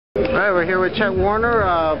Alright, we're here with Chet Koerner,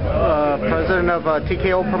 president of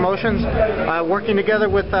TKO Promotions, working together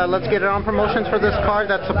with Let's Get It On Promotions for this card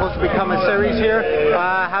that's supposed to become a series here.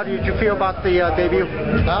 How did you feel about the debut?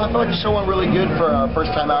 I thought the show went really good for our first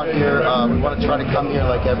time out here. We want to try to come here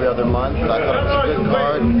like every other month. I thought it was a good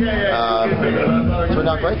card. It turned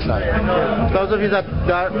out great tonight.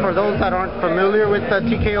 For those that aren't familiar with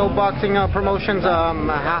TKO boxing promotions,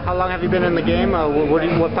 how long have you been in the game?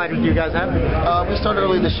 What fighters do you guys have? We started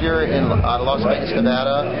early this year in Las Vegas,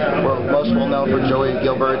 Nevada. We're most well known for Joey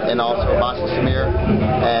Gilbert and also Boston Samir,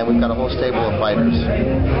 and we've got a whole stable of fighters.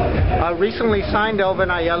 Recently signed Elvin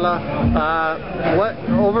Ayala.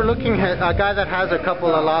 Overlooking a guy that has a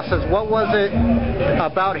couple of losses, what was it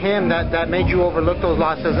about him that made you overlook those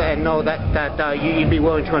losses and know that you'd be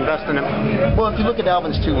willing to invest in him? Well, if you look at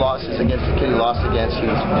Alvin's two losses against the kid he lost against, he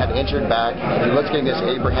had an injured back. If you look against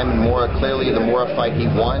Abraham and Mora, clearly the Mora fight he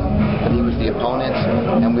won, but he was the opponent,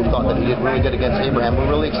 and we thought that he did really good against Abraham. We're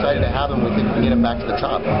really excited to have him. We think we can get him back to the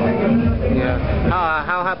top. Yeah.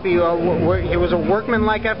 How happy it was a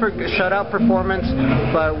workmanlike effort, shutout performance,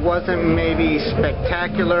 but wasn't maybe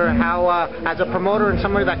spectacular. How, as a promoter and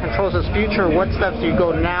somebody that controls his future, what steps do you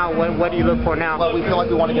go now? What do you look for now? Well, we feel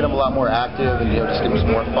like we want to get him a lot more active and just give him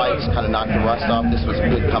some more fights, kind of knock the rust off. This was a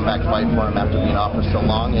good comeback fight for him after being off for so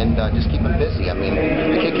long, and just keep him busy. I mean,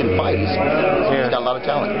 the kid can fight. He's got a lot of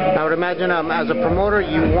talent. I would imagine as a promoter,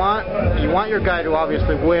 you want your guy to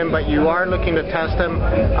obviously win, but you are looking to test him.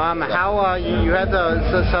 How you had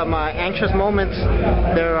some anxious moments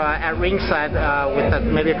there at ringside with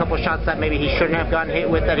maybe a couple of shots that maybe he shouldn't have gotten hit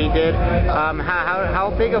with that he did.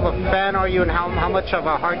 How big of a fan are you, and how much of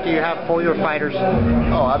a heart do you have for your fighters?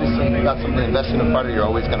 Oh, obviously, if you've got something to invest in a fighter, you're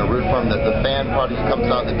always going to root for him. The fan part of you comes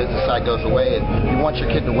out, and the business side goes away, and you want your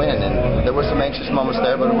kid to win. And there were some anxious moments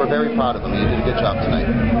there, but we're very proud of him. He did a good job tonight.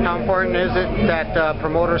 How important is it that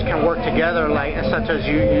promoters can work together, like such as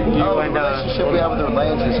you and the relationship we have with the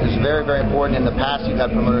lanes is very, very important. In the past, you've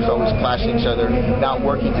had promoters always clashing each other. Now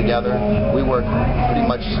working together, we work pretty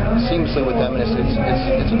much seamlessly with them, and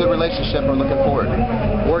it's a good relationship. We're looking forward.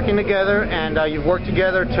 Working together, and you've worked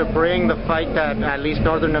together to bring the fight that at least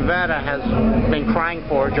Northern Nevada has been crying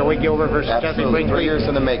for, Joey Gilbert versus Jesse Brinkley. 3 years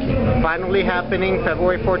in the making. Finally happening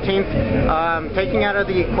February 14th. Taking out of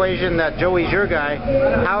the equation that Joey's your guy,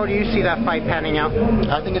 how do you see that fight panning out?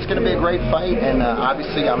 I think it's going to be a great fight, and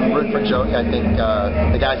obviously I'm rooting for Joey. I think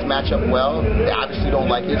the guys match up well. They obviously don't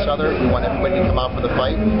like each other. We want everybody to come out for the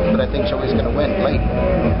fight, but I think Joey's going to win late.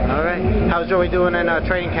 All right. How's Joey doing in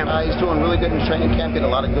training camp? He's doing really good in training camp, getting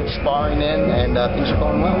a lot of good sparring in, and things are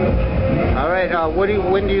going well. All right.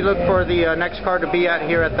 When do you look for the next card to be at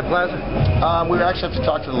here at the Plaza? We actually have to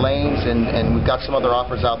talk to the lanes, and we've got some other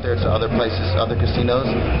offers out there to other places, other casinos.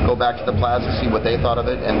 Go back to the Plaza, see what they thought of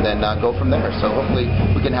it, and then go from there. So hopefully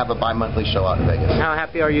we can have a bi-monthly show out in Vegas. How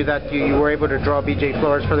happy are you that you were able to draw BJ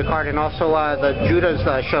Flores for the card, and also the Judas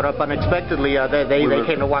showed up unexpectedly. They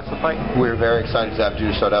came to watch the fight. We're very excited to have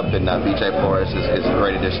Judas showed up, and BJ Flores is a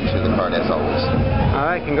great addition to the card as always. All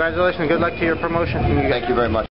right, congratulations. Good luck to your promotion. Thank you very much.